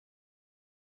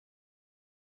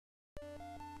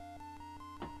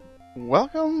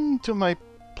Welcome to my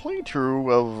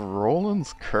playthrough of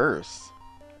Roland's Curse.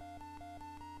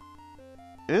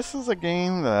 This is a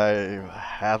game that I've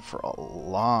had for a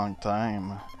long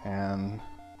time, and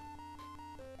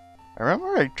I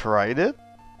remember I tried it.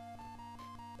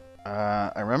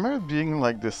 I remember it being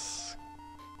like this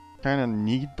kind of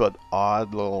neat but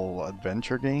odd little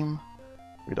adventure game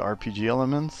with RPG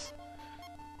elements.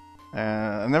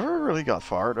 I never really got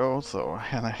far though,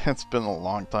 and it's been a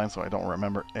long time, so I don't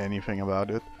remember anything about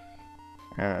it.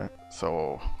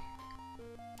 So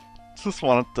just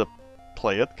wanted to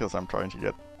play it because I'm trying to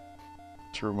get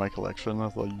through my collection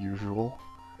as usual.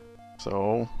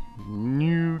 So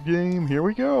new game, here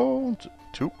we go.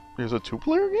 There's a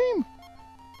two-player game.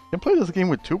 You can play this game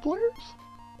with two players.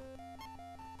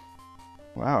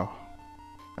 Wow,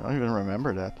 I don't even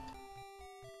remember that.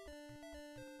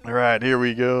 All right, here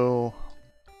we go.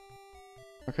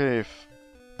 Okay, if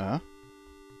I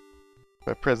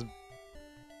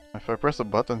press a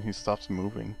button, he stops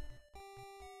moving.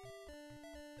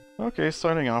 Okay,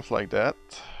 starting off like that.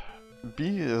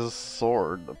 B is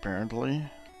sword, apparently.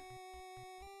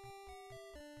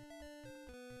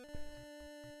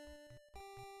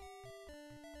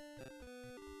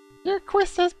 Your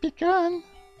quest has begun.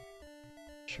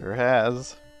 Sure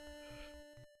has.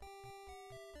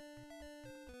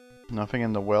 Nothing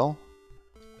in the well?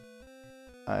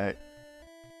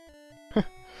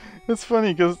 It's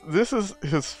funny because this is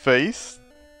his face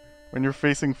when you're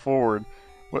facing forward.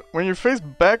 When you face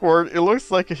backward, it looks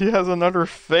like he has another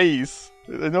face.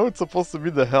 I know it's supposed to be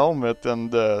the helmet and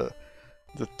the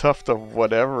tuft of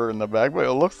whatever in the back, but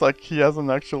it looks like he has an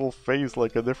actual face,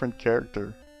 like a different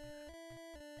character.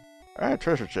 Alright,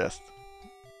 treasure chest.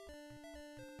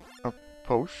 A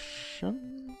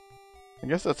potion? I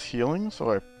guess that's healing,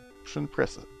 so I shouldn't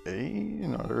press A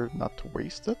in order not to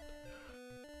waste it.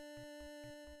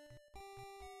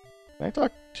 Can I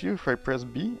talk to you if I press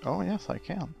B? Oh yes, I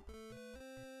can.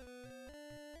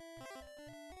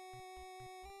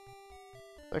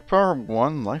 Life power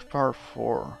 1, life power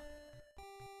 4.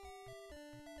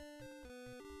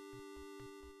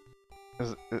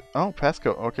 Is it, oh,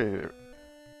 passcode, okay.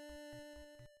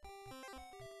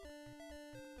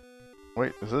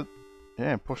 Wait, is it?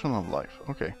 Yeah, potion of life,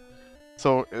 okay.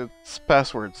 So it's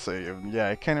password save. Yeah,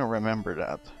 I kinda remember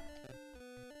that.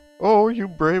 Oh, you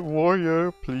brave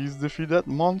warrior, please defeat that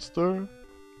monster.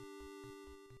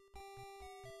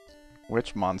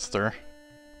 Which monster?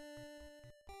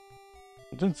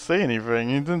 He didn't say anything,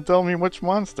 he didn't tell me which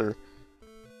monster.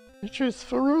 Creature is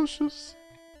ferocious.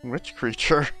 Which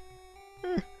creature?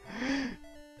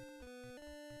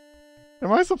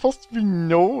 Am I supposed to be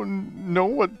know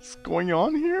what's going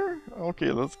on here?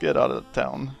 Okay, let's get out of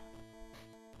town.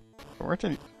 Weren't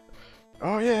any...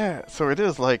 Oh yeah, so it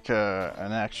is like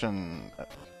an action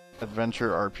adventure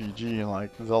RPG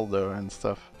like Zelda and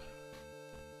stuff.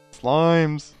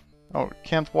 Slimes! Oh,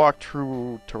 can't walk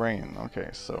through terrain. Okay,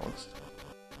 so it's...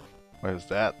 What is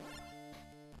that?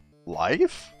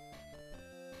 Life?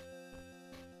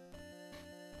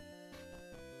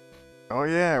 Oh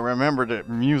yeah, I remember the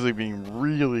music being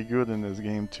really good in this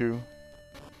game too.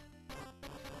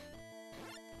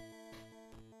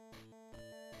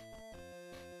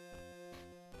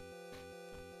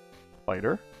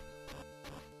 Fighter?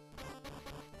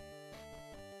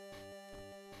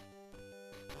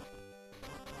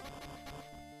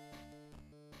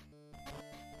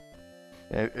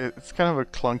 It's kind of a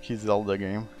clunky Zelda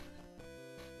game.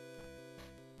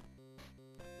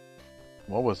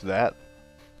 What was that?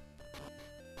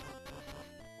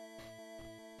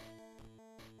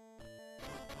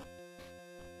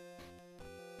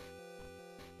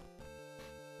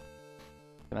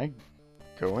 Can I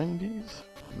go in these?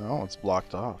 No, it's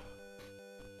blocked off.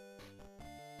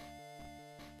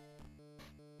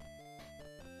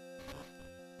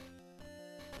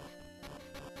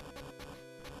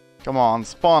 Come on,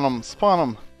 spawn them, spawn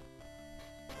them!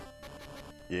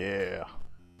 Yeah.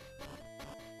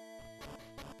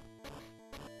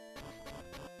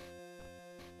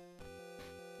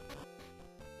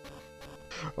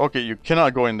 Okay, you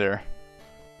cannot go in there.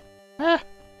 Ah.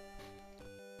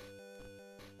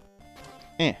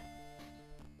 Eh.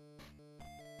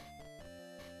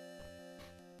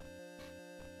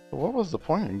 What was the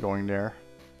point in going there?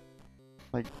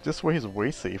 Like, this way is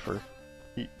way safer.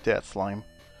 Eat that slime.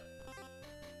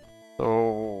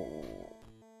 So...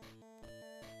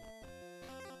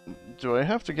 Do I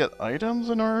have to get items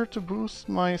in order to boost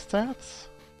my stats?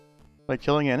 Like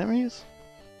killing enemies?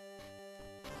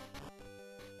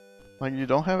 Like, you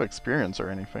don't have experience or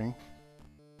anything.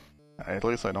 At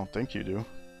least I don't think you do.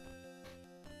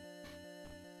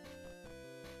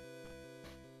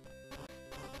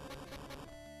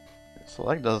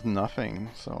 Select does nothing,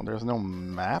 so there's no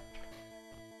map.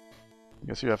 I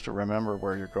guess you have to remember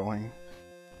where you're going.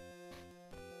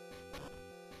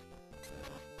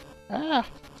 Ah!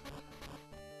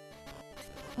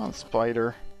 Oh,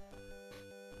 spider.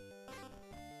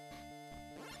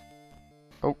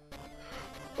 Oh.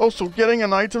 Oh, so getting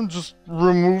an item just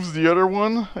removes the other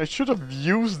one? I should have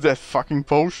used that fucking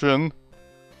potion.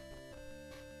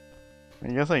 I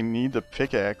guess I need the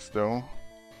pickaxe though.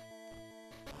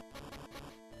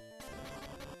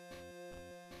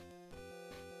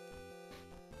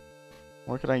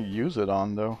 What can I use it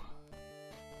on though?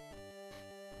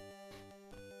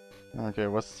 Okay,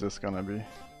 what's this gonna be?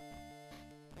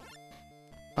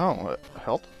 Oh, a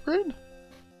health upgrade?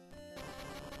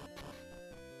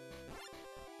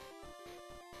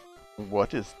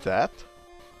 What is that?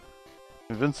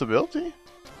 Invincibility?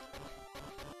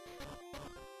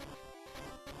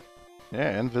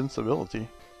 Yeah, invincibility.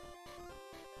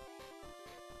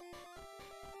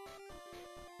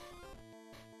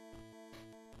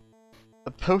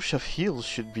 A potion of heals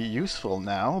should be useful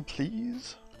now,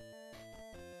 please.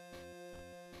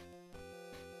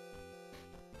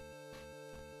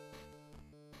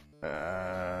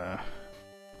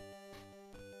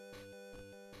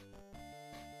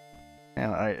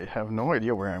 And I have no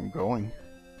idea where I'm going.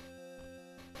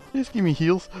 Please give me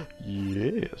heals.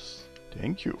 Yes,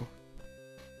 thank you.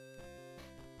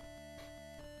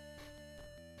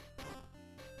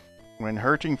 When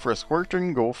hurting for a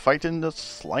squirting, go fight in the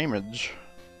slimage.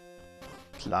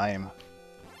 Slime.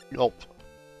 Gulp.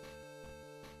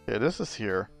 Okay, this is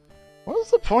here. What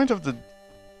is the point of the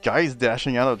guys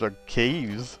dashing out of the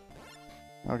caves?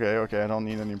 Okay, okay, I don't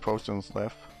need any potions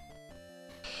left.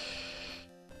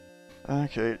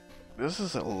 Okay, this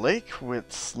is a lake with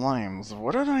slimes.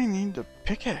 What did I need the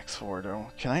pickaxe for though?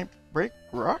 Can I break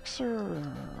rocks or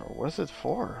what's it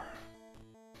for?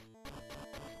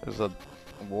 There's a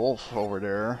wolf over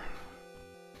there.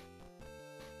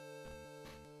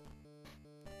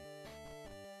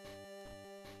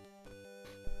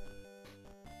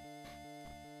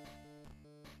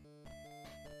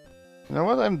 You know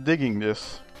what? I'm digging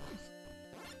this.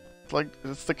 It's like,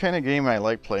 it's the kind of game I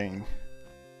like playing.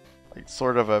 Like,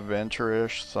 sort of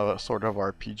adventure-ish, sort of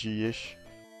RPG-ish.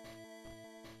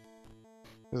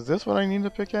 Is this what I need the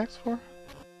pickaxe for?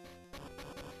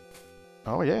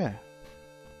 Oh yeah.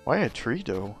 Why a tree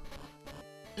though?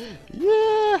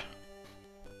 Yeah!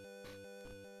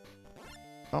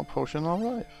 Oh, potion of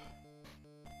life.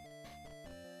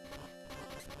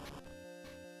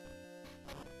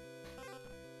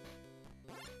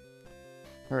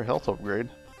 Or a health upgrade.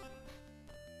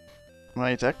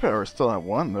 My attack power is still at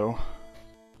 1 though.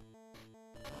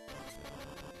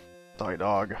 Die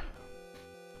dog.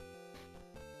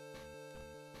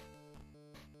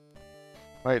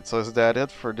 Right, so is that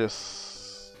it for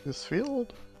this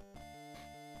field?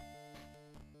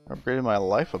 Upgraded my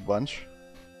life a bunch.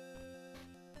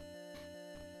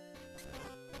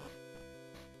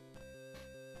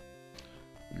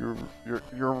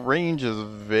 Your range is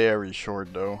very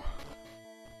short though.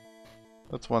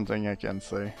 That's one thing I can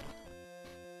say.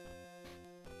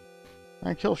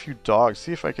 I kill a few dogs,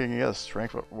 see if I can get a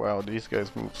strength up. Wow, these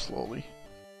guys move slowly.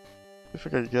 See if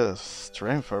I can get a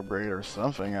strength upgrade or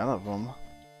something out of them.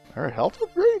 Or a health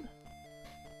upgrade?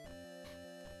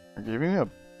 They're giving me a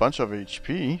bunch of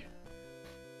HP.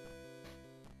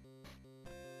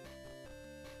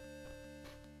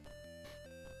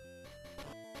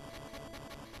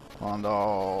 Come on,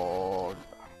 dog.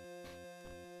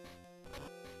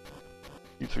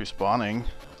 Keeps respawning.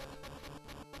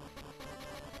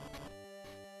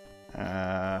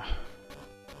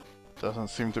 Doesn't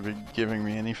seem to be giving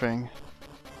me anything.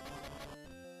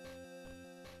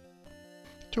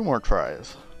 2 more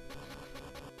tries.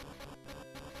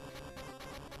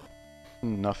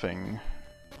 Nothing.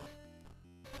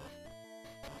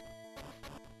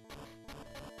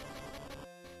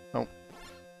 Oh.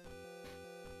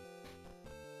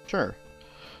 Sure.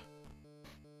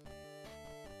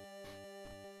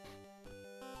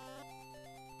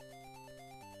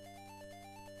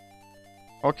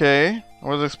 Okay, I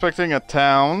was expecting a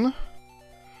town.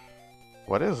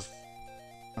 What is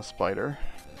a spider?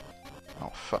 Oh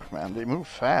fuck, man, they move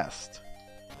fast.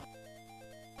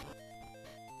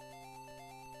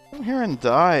 Come here and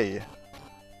die.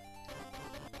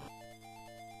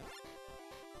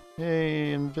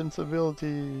 Yay,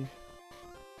 invincibility.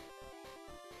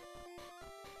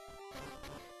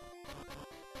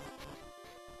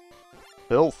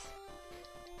 Filth.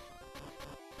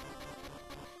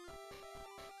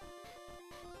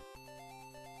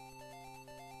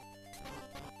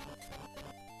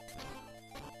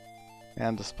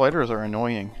 And the spiders are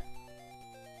annoying.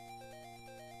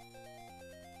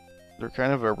 They're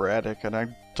kind of erratic, and I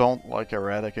don't like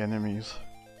erratic enemies.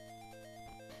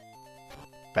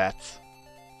 Bats.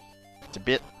 It's a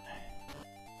bit.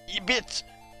 You bitch!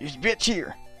 There's a bitch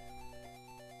here!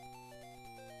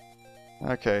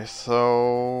 Okay,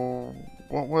 so...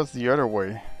 what was the other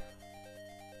way?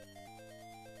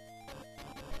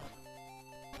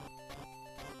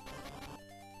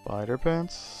 Spider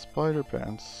pants? Spider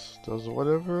pants. Does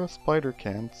whatever a spider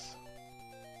can't.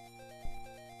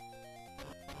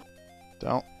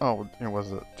 Down. Oh, it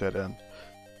was a dead end.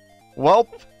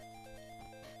 Welp!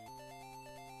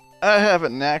 I have a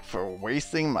knack for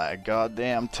wasting my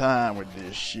goddamn time with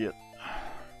this shit.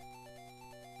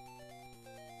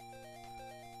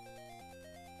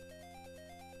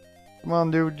 Come on,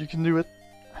 dude, you can do it.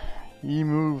 He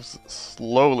moves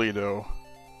slowly, though.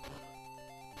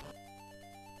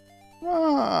 Come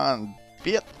on,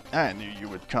 bit. I knew you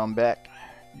would come back,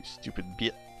 you stupid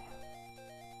bit.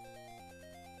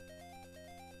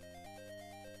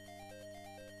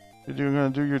 You're gonna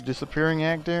do your disappearing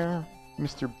act there,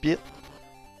 Mr. Bit?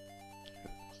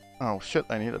 Oh shit,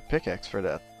 I need a pickaxe for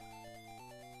that.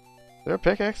 Is there a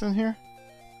pickaxe in here?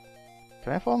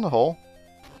 Can I fall in the hole?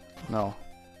 No.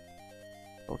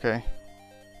 Okay.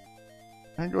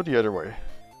 I go the other way.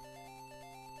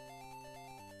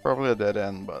 Probably a dead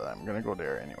end, but I'm gonna go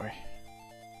there anyway.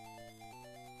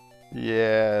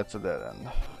 Yeah, it's a dead end.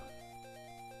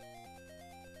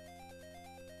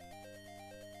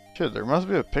 Shit, there must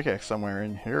be a pickaxe somewhere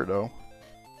in here though.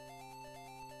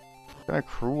 Kinda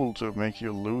cruel to make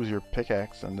you lose your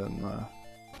pickaxe and then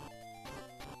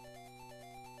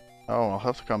oh, I'll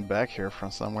have to come back here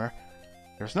from somewhere.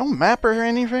 There's no map or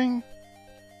anything?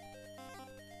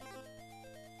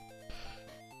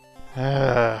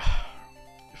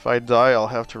 If I die, I'll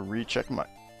have to recheck my...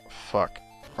 Fuck.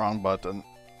 Wrong button.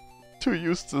 Too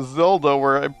used to Zelda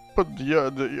where I put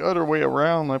the other way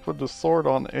around. I put the sword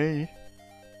on A.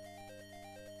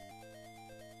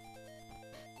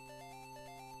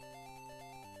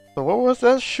 So what was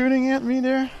that shooting at me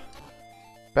there?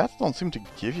 Bats don't seem to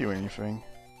give you anything.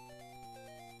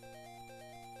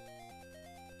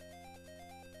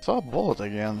 Saw a bullet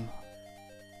again.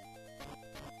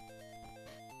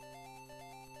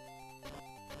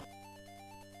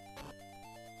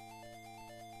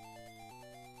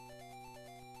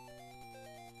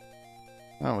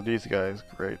 Oh, these guys,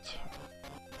 great.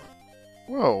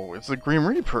 Whoa, it's a Grim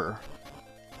Reaper.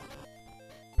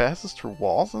 Passes through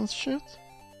walls and shit?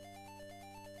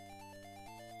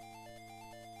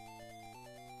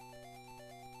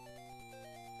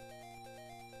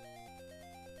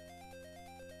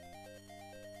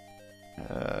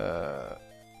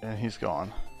 And he's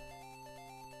gone.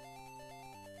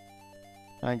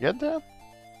 Can I get that?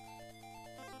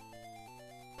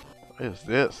 What is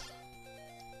this?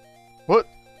 What?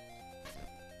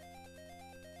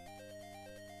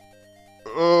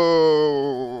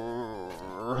 Oh,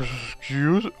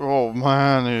 excuse? Oh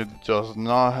man, it does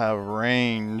not have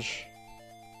range.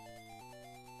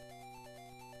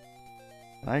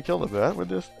 Can I kill the bat with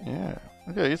this? Yeah.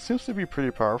 Okay, it seems to be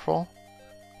pretty powerful.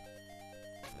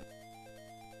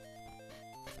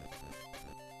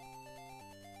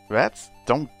 Bats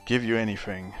don't give you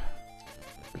anything.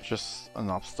 It's just an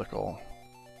obstacle.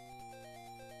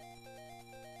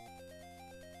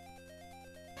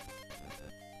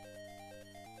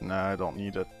 Nah, I don't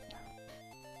need it.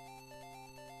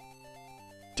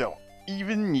 Don't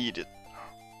even need it.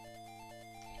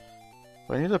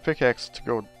 I need a pickaxe to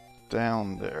go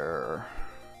down there.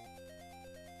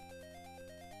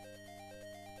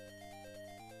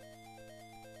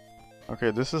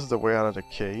 Okay, this is the way out of the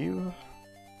cave.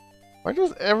 Why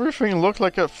does everything look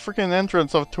like a freaking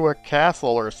entrance to a castle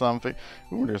or something?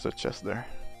 Ooh, there's a chest there.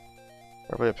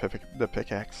 Probably the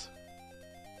pickaxe.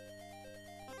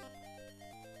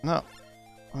 No.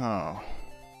 Oh.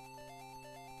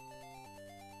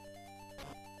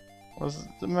 Was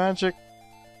the magic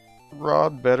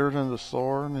rod better than the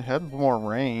sword? It had more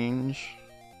range.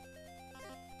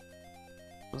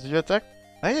 Was the attack?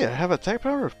 Hey, I have attack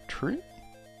power of 3?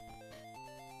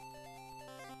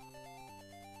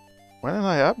 Why didn't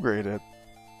I upgrade it?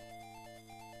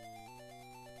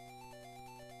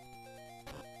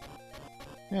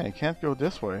 Yeah, you can't go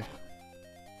this way.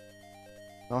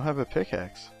 Don't have a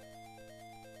pickaxe.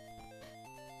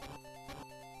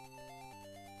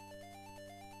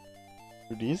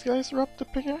 Do these guys rub the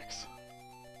pickaxe?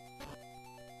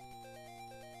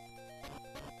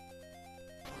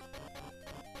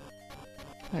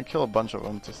 I kill a bunch of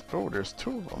them. Oh, there's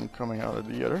 2 of them coming out of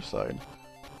the other side.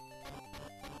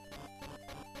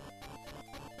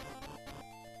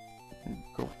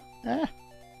 Go. Ah!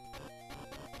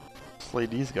 Slay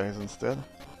these guys instead.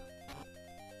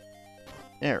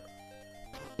 Here.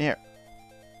 Here.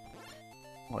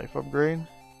 Life upgrade.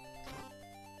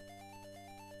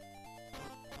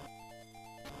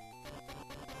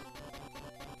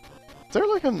 Is there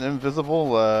like an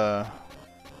invisible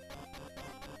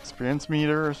experience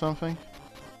meter or something?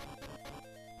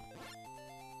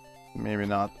 Maybe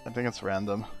not. I think it's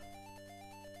random.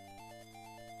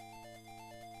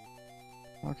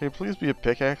 Okay, please be a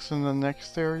pickaxe in the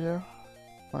next area.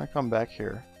 When I come back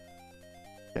here.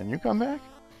 Can you come back?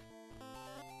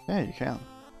 Yeah, you can.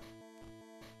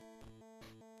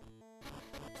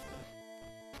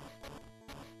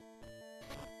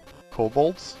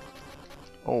 Kobolds?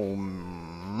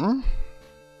 Oh,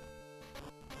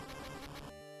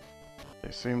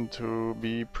 they seem to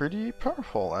be pretty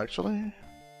powerful, actually.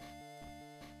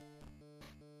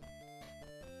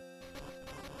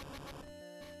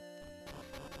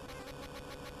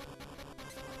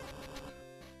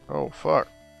 Oh, fuck.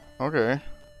 Okay.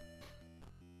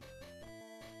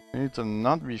 I need to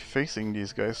not be facing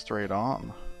these guys straight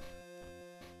on.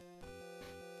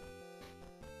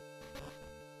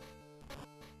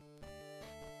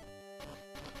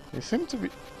 They seem to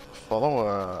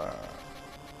follow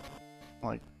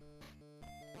like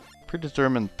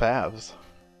predetermined paths.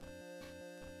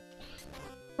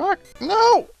 Fuck!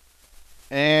 No!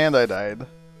 And I died.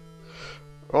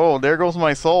 Oh, there goes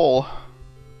my soul.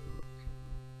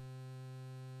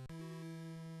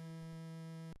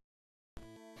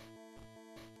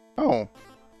 Oh.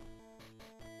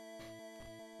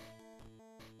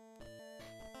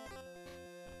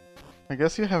 I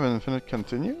guess you have infinite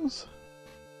continues?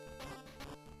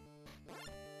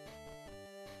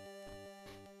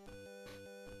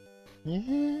 Yeah.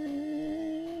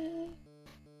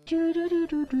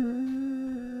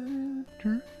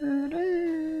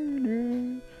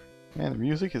 Man, the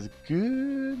music is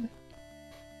good.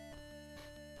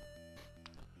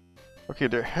 Okay,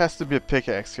 there has to be a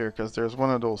pickaxe here because there's one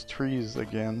of those trees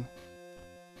again.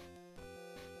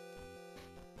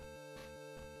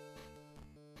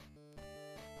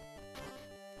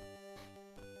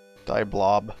 Die,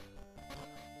 blob.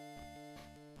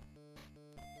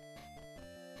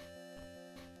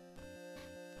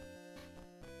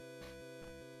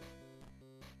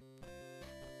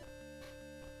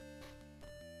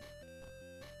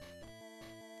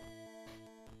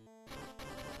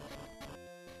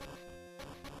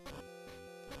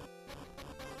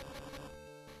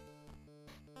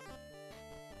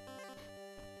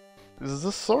 Is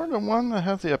this sword the one that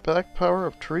has the attack power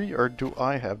of tree, or do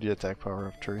I have the attack power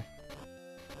of tree?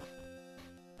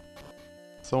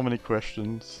 So many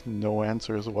questions, no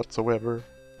answers whatsoever.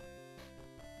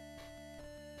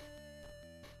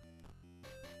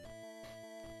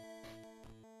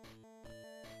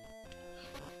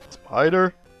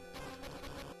 Spider!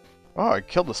 Oh, I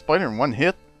killed the spider in one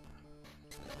hit?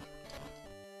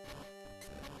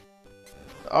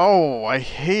 Oh, I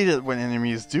hate it when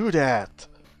enemies do that!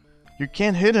 You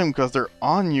can't hit them because they're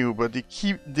on you, but they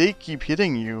keep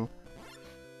hitting you.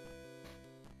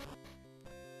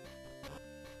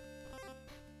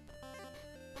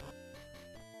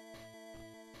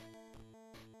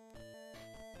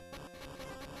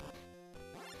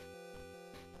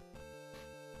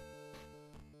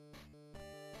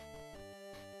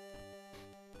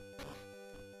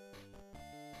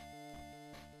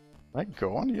 Can I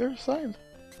go on the other side?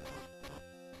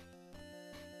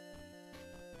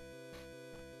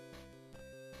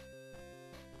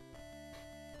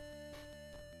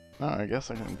 No, I guess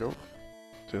I can go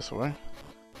this way.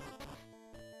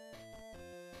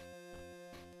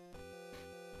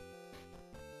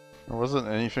 There wasn't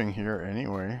anything here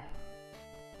anyway.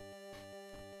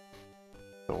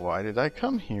 So why did I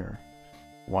come here?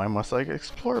 Why must I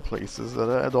explore places that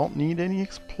I don't need any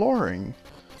exploring?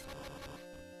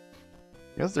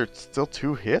 I guess there's still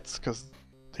 2 hits, because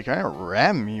they kind of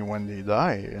ram me when they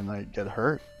die and I get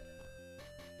hurt.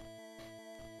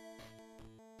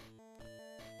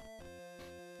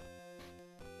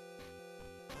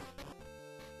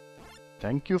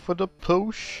 Thank you for the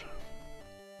push.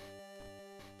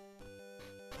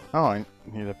 Oh, I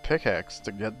need a pickaxe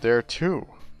to get there too.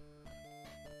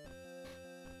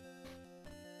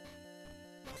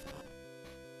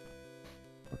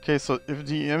 Okay, so if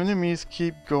the enemies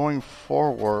keep going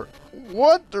forward...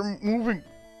 What? They're moving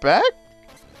back?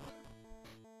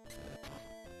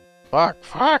 Fuck,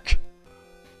 fuck!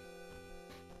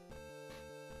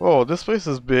 Whoa, this place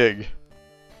is big.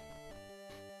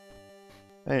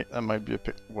 Hey, that might be a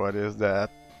pic. What is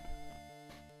that?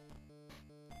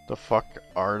 The fuck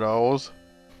are those?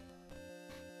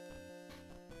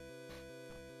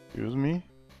 Excuse me?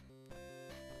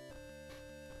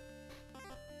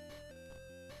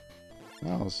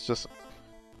 No, it's just...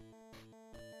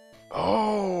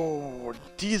 Oh!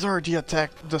 These are the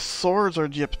attack... The swords are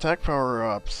the attack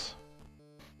power-ups.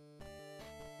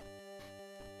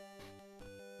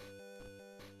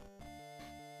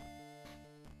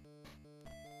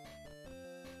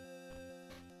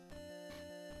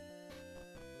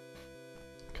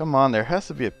 Come on, there has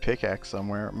to be a pickaxe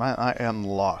somewhere. Man, I am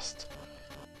lost.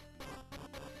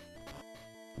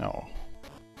 No.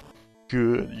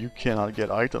 Good, you cannot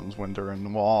get items when they're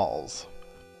in walls.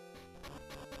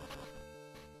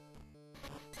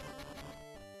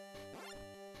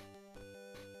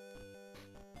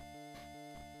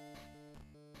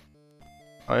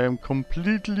 I am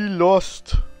completely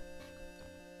lost.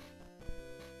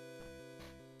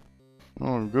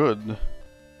 Oh, good.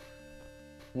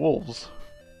 Wolves.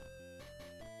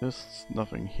 There's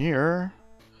nothing here.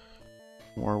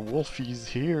 More wolfies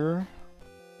here.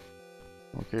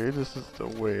 Okay, this is the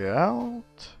way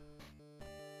out.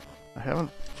 I haven't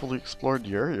fully explored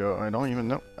the area. I don't even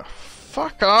know.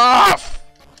 Fuck off!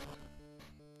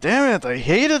 Damn it, I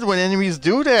hate it when enemies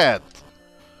do that!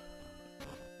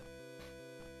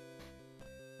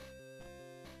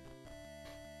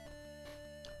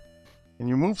 And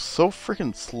you move so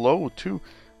freaking slow too.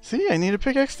 See, I need a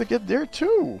pickaxe to get there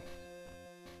too!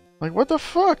 Like, what the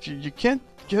fuck? You can't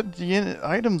get the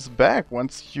items back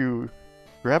once you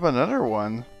grab another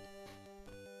one.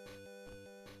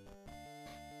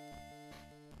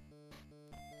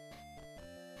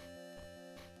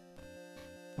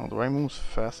 Oh, do I move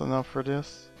fast enough for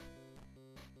this?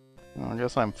 Oh, I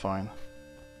guess I'm fine.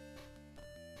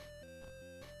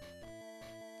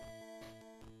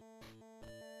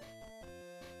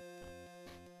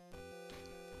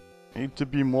 Need to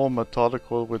be more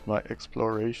methodical with my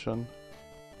exploration.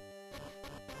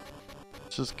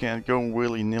 Just can't go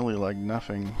willy-nilly like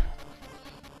nothing.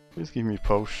 Please give me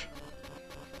posh.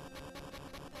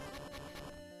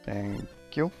 Thank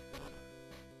you.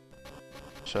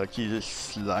 Shall kill this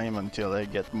slime until I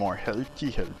get more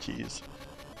healthies.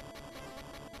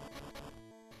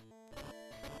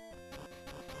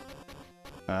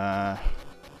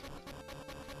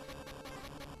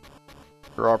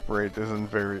 Drop rate isn't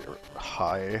very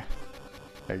high,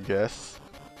 I guess.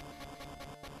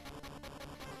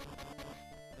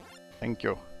 Thank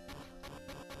you.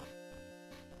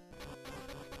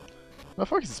 The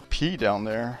fuck is P down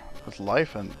there? With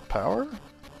life and power?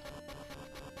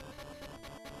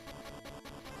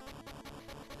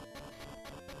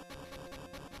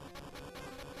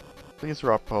 Please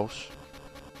drop posh.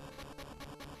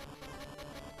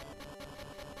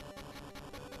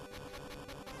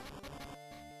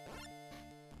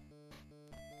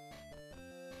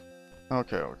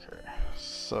 Okay,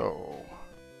 so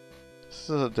this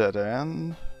is a dead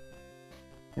end.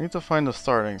 I need to find a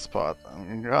starting spot.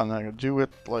 I'm gonna do it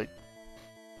like...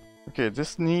 Okay,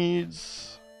 this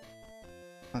needs...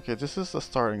 Okay, this is the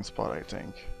starting spot, I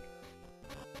think.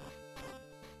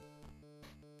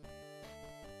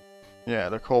 Yeah,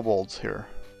 the kobolds here.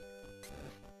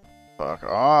 Fuck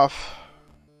off!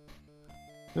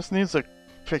 This needs a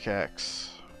pickaxe.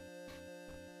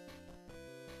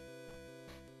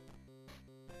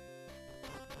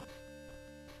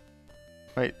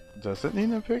 Wait, does it need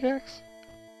a pickaxe?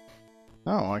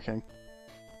 No, I can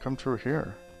come through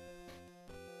here.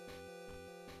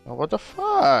 Oh, what the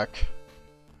fuck?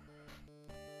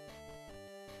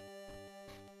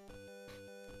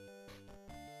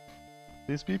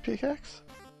 Please be pickaxe?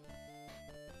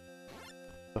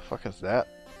 The fuck is that?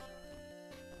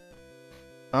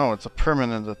 Oh, it's a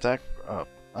permanent attack up.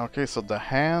 Okay, so the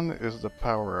hand is the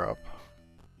power up.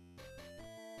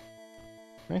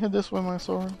 Can I hit this with my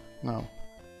sword? No.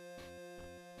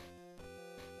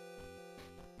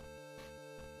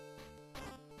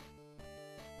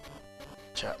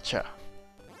 Cha cha.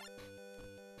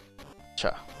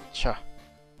 Cha cha.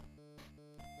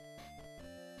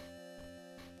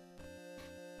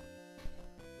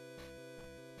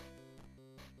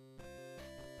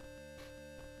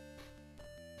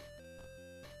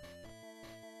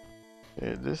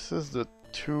 Okay, this is the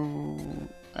two...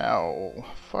 Ow.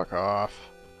 Fuck off.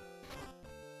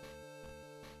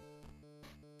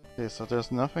 Okay, so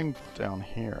there's nothing down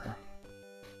here.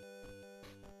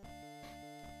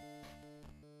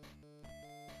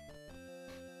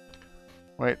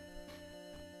 Wait.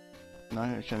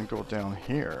 Now you can go down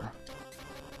here.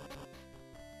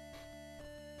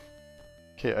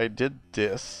 Okay, I did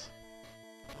this.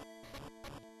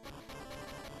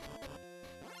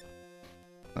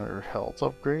 Another health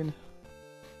upgrade.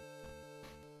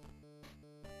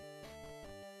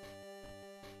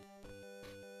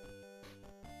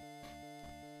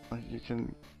 You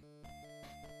can...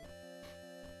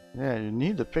 Yeah, you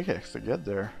need the pickaxe to get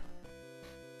there.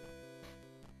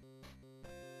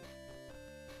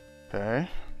 Okay.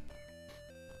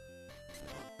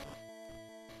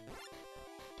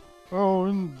 Oh,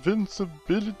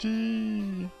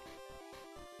 invincibility!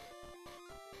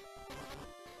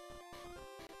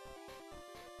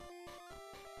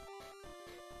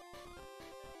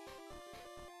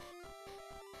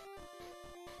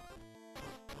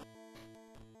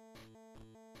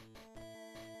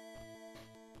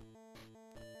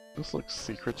 This looks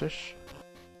secretish.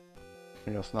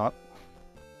 I guess not.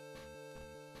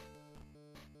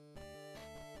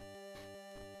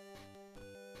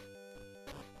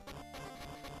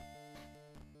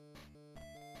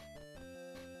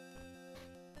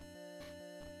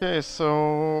 Okay,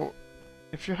 so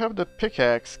if you have the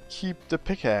pickaxe, keep the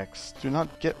pickaxe. Do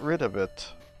not get rid of it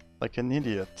like an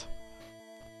idiot.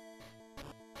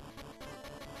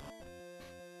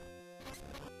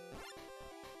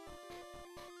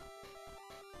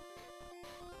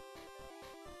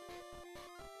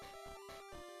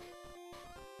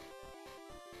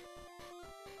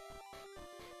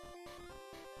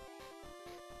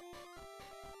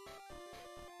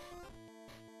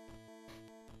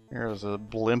 Here's a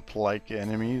blimp-like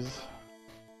enemies.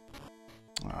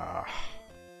 Ah.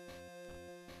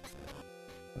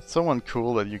 It's so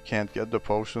uncool that you can't get the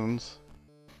potions.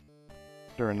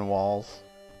 They're in the walls.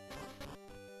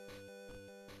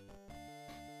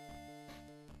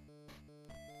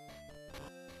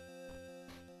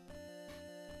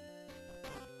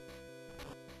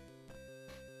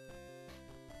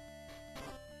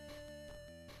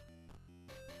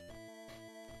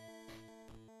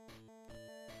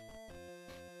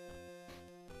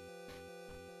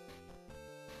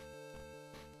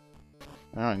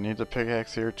 Oh, I need the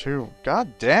pickaxe here too.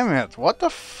 God damn it! What the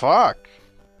fuck?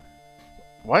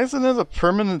 Why isn't it a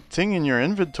permanent thing in your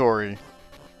inventory?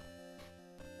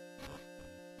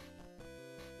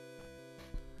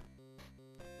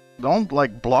 Don't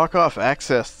like block off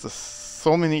access to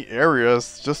so many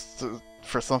areas just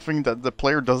for something that the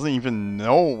player doesn't even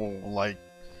know. Like,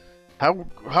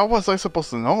 how was I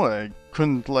supposed to know that I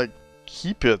couldn't like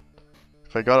keep it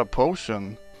if I got a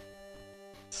potion?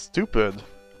 Stupid.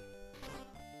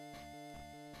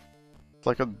 It's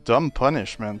like a dumb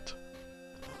punishment.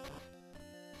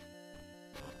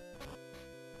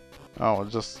 Oh, it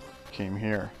just came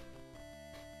here.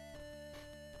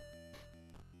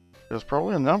 There's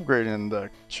probably an upgrade in the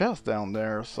chest down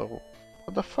there, so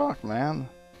what the fuck, man?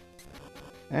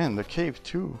 And the cave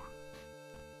too.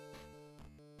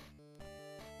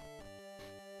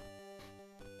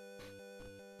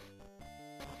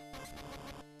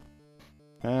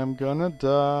 I'm gonna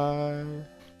die.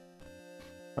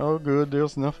 Oh good,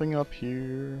 there's nothing up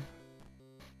here.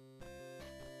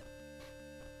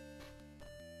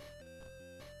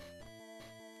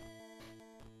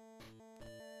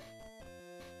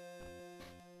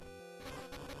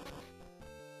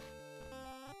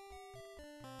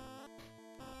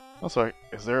 Also,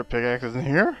 is there a pickaxe in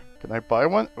here? Can I buy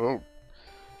one? Oh.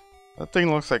 That thing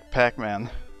looks like Pac-Man.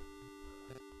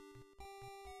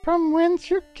 From whence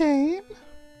you came?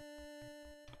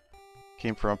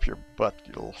 Came from up your butt,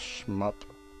 you little schmuck.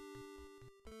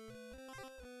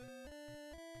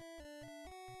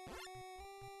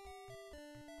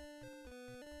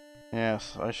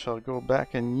 Yes, I shall go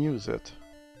back and use it.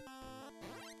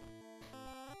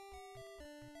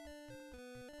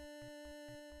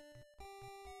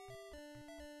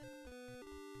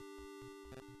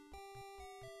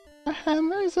 A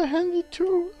hammer is a handy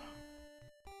tool.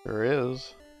 There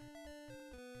is.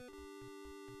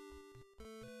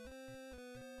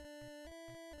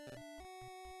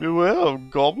 Beware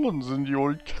of goblins in the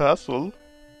old castle.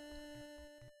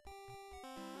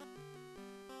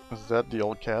 Is that the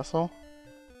old castle?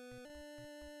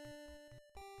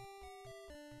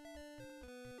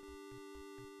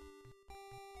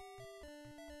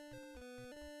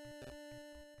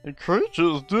 The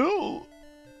creatures dwell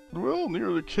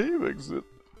near the cave exit.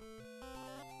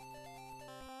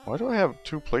 Why do I have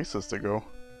two places to go?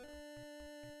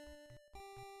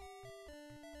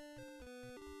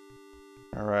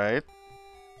 Alright.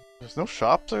 There's no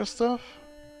shops or stuff?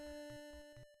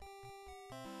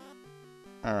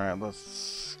 Alright,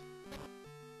 let's...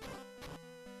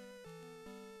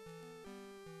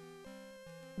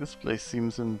 This place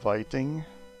seems inviting.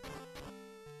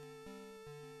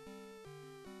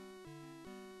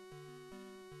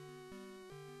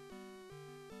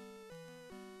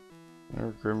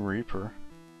 Or Grim Reaper.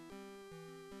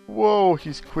 Whoa,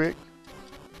 he's quick.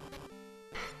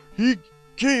 He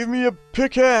gave me a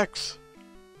pickaxe!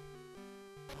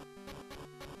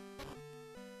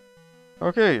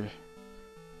 Okay.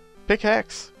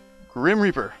 Pickaxe! Grim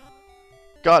Reaper!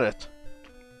 Got it!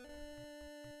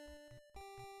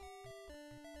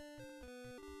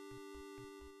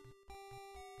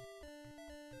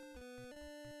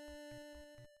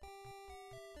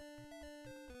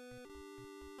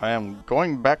 I am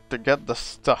going back to get the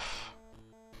stuff.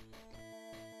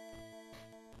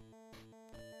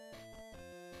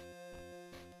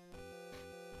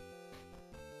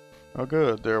 Oh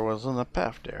good, there wasn't a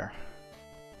path there.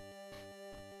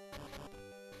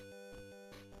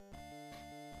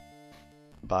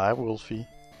 Bye, Wolfie.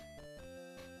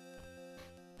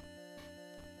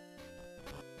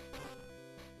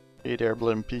 Hey there,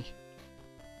 Blimpy.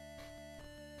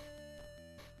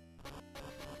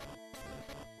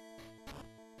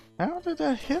 How did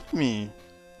that hit me?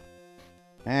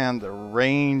 And the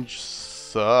range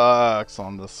sucks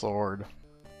on the sword.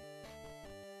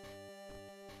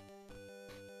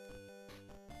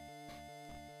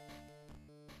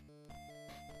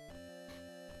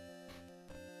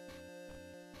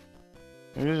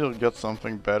 Maybe you'll get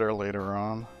something better later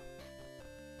on.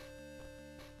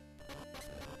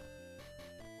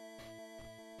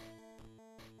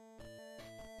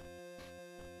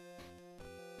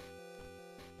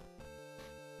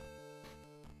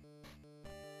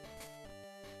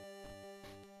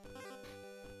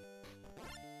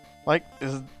 Like,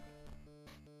 is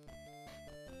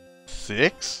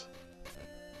 6?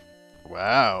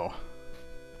 Wow.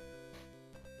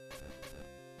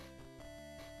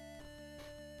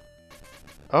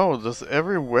 Oh, does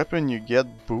every weapon you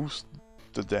get boost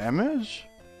the damage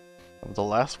of the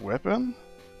last weapon?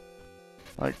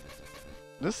 Like,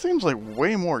 this seems like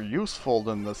way more useful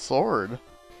than the sword.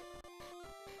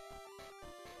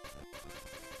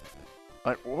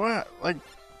 Like, what? Like,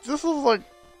 this is like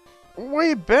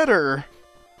way better.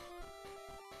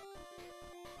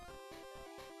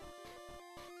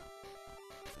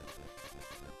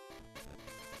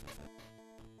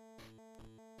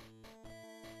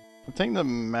 I think the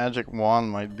magic wand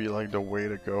might be like the way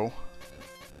to go.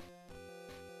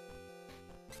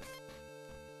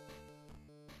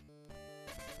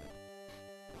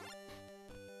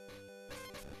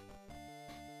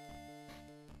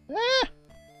 Eh!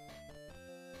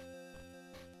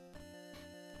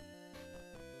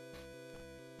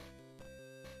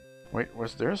 Wait,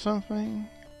 was there something?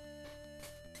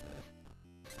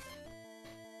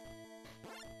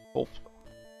 Oh.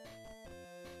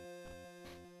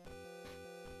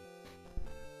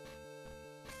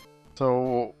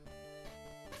 So,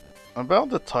 about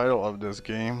the title of this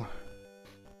game,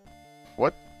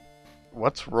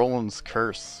 what's Rolan's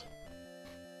curse?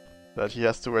 That he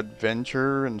has to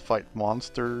adventure and fight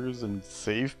monsters and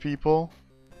save people?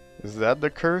 Is that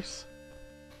the curse?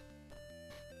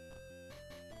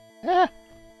 Eh.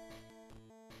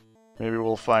 Maybe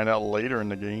we'll find out later in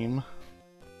the game.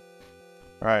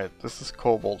 Alright, this is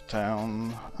Cobalt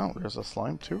Town. Oh, there's a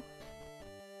slime too?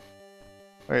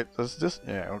 Wait, does this...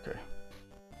 yeah, okay.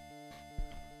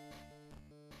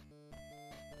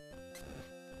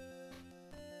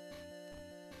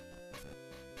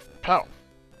 Pow!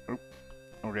 Oop.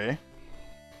 Okay.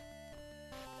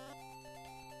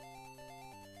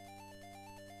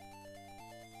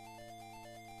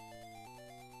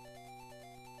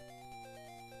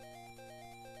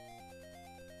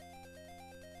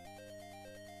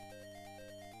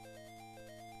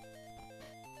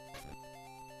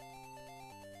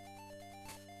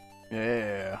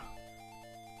 Yeah.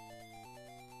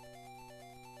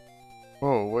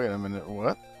 Whoa, wait a minute,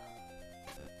 what?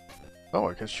 Oh,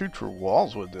 I can shoot through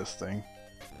walls with this thing.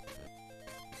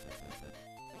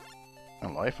 A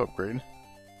life upgrade.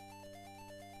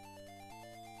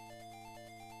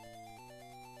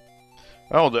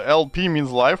 Oh, the LP means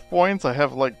life points? I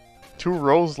have like 2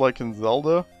 rows like in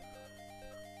Zelda.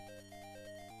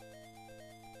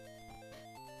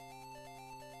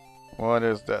 What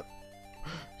is that?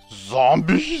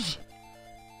 Zombies?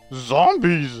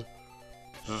 Zombies!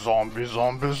 Zombie,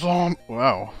 zombie, zombie.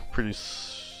 Wow, pretty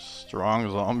strong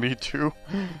zombie too.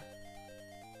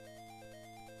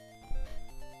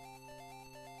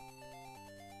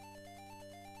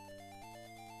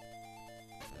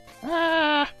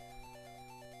 Ah!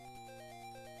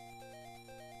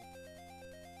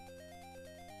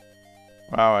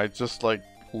 Wow, I just like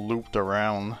looped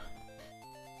around.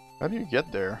 How do you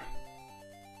get there?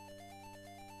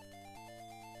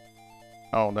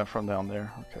 Oh, that from down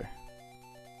there, okay.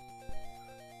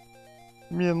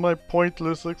 Me and my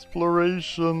pointless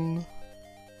exploration.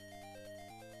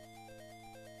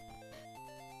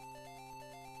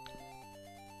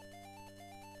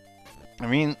 I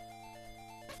mean,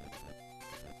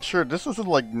 sure, this isn't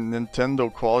like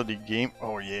Nintendo quality game.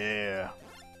 Oh yeah.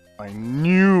 I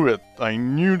knew it! I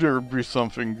knew there would be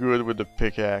something good with the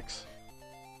pickaxe.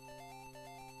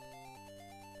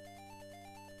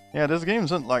 Yeah, this game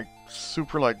isn't like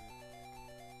super like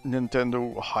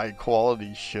Nintendo high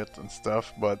quality shit and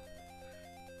stuff, but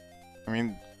I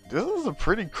mean, this is a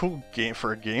pretty cool game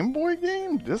for a Game Boy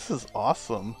game. This is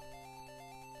awesome.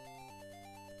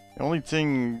 The only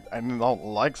thing I don't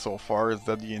like so far is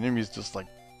that the enemies just like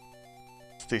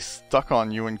stay stuck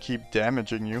on you and keep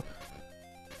damaging you.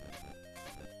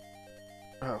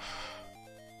 Ugh.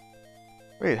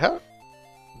 Wait, how?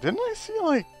 Didn't I see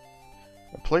like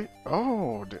a plate?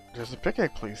 Oh, there's a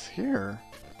pickaxe place here.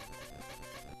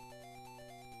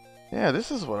 Yeah, this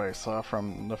is what I saw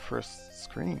from the first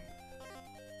screen.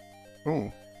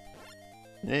 Ooh.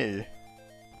 Yay.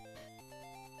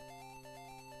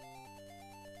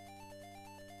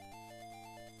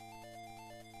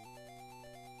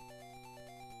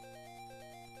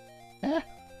 Eh.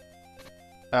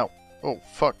 Ow. Oh,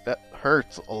 fuck, that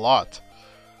hurts a lot.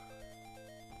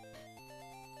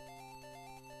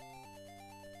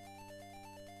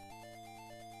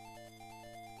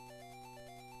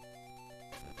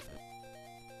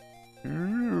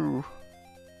 Ooh.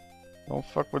 Don't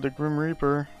fuck with the Grim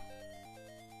Reaper.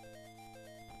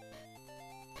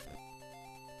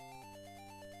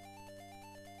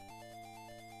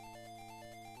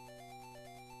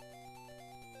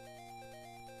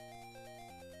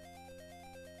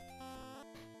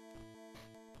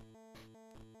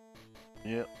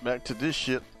 Yep, back to this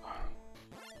shit.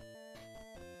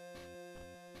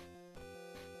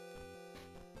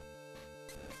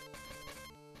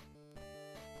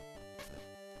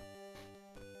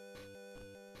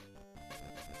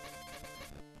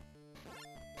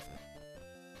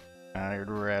 I'd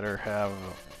rather have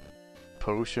a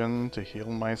potion to heal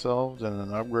myself than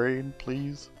an upgrade,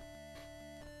 please.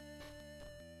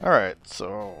 Alright,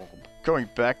 so going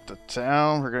back to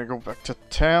town. We're gonna go back to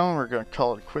town. We're gonna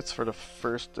call it quits for the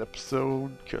first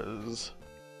episode, because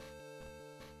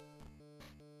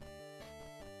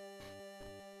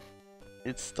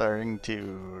it's starting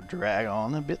to drag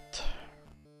on a bit.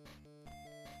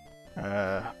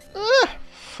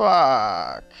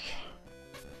 Fuck.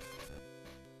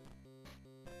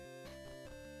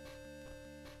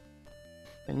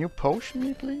 Can you potion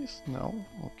me, please? No?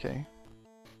 Okay.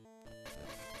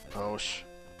 Posh.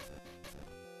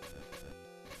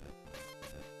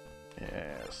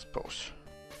 Yes, posh.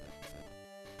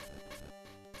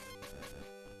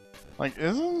 Like,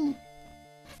 isn't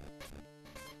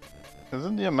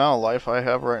the amount of life I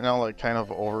have right now like kind of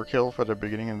overkill for the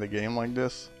beginning of the game like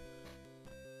this?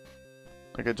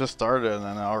 Like, it just started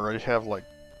and I already have like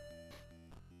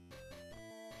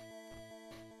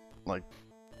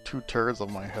 2/3 of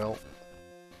my health.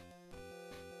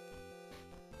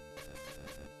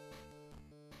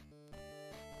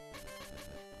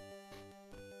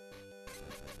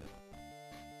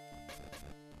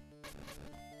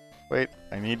 Wait,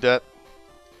 I need that.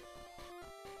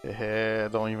 Yeah, I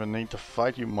don't even need to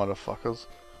fight you motherfuckers.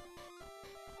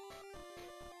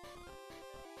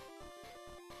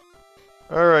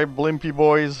 Alright, Blimpy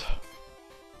boys.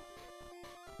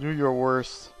 Do your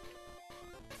worst.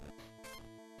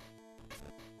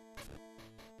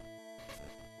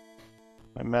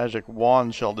 My magic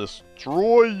wand shall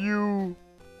destroy you!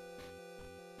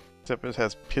 Except it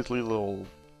has piddly little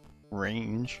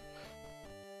range.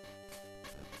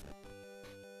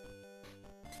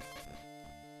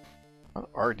 What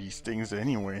are these things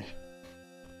anyway?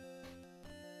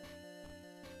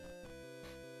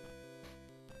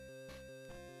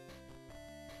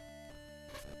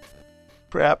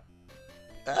 Crap.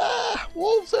 Ah!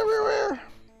 Wolves everywhere!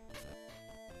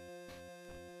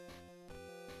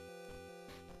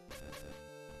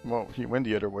 Whoa, he went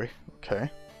the other way. Okay.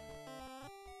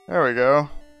 There we go.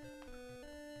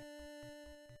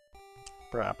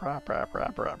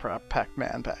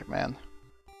 Pac-Man, Pac-Man.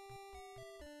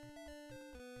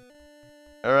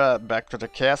 Alright, back to the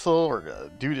castle. We're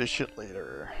gonna do this shit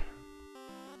later.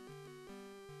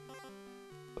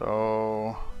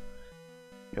 So,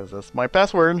 guess that's my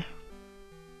password.